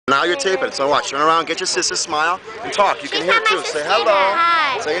Now you're taping. So watch. Turn around, get your sister, smile, and talk. You can hear too. Say hello.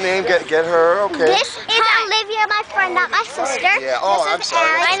 Hi. Say your name. Get her. Okay. This is Olivia, my friend, not my sister. Yeah. Oh, I'm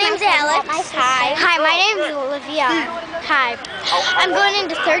sorry. My name's Alex. Hi. Hi, my name's Olivia. Hi. I'm going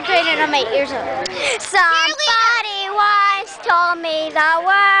into 3rd grade and I'm 8 years old. Somebody once told me the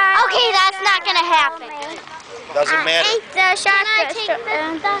word. Okay, that's not gonna happen. Doesn't matter.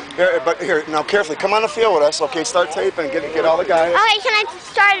 But here, now carefully. Come on the field with us. Okay, start taping. Get all the guys. Okay, can I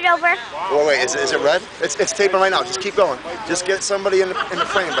start it over? Oh wait, is it red? It's taping right now. Just keep going. Just get somebody in the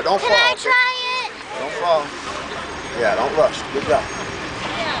frame, but don't fall. Can I try it? Don't fall. Yeah, don't rush. Good job.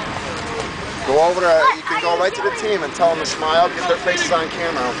 Go over there. You can go right to the team and tell them to smile. Get their faces on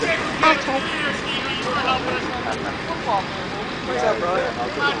camera. Okay. Okay. What's up, brother?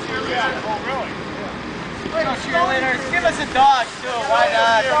 Cheerleaders, give us a dog too, why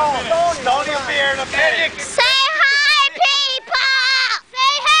not? Stony beer and a pig. Say hi, people!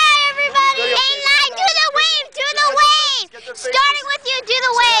 Say hi, everybody! Mainline, do the wave, do the wave! Starting with you, do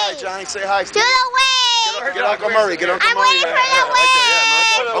the wave! Johnny, say hi. Do the wave! Get Uncle Murray, get Uncle Murray. I'm waiting for the wave!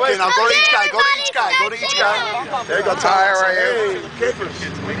 Okay, now go to each guy, go to each guy, go to each guy. There you go, Ty, right here. Kapers.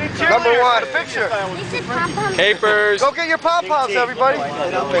 Number 1, a picture. Kapers. Go get your pom-poms, everybody.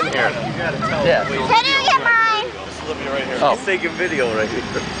 Get up in here. Yeah. Can you get mine? Oh. He's taking video right here.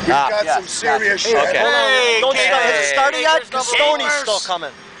 We've got some serious shit. Okay. Hey, don't start. Has it started yet? Because Stoney's still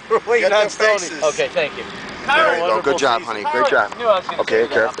coming. We're waiting on Stoney. Okay, thank you. There you go. Good job, honey. Great job. Okay,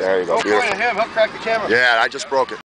 careful. There you go. Beautiful. He'll crack the camera. Yeah, I just broke it.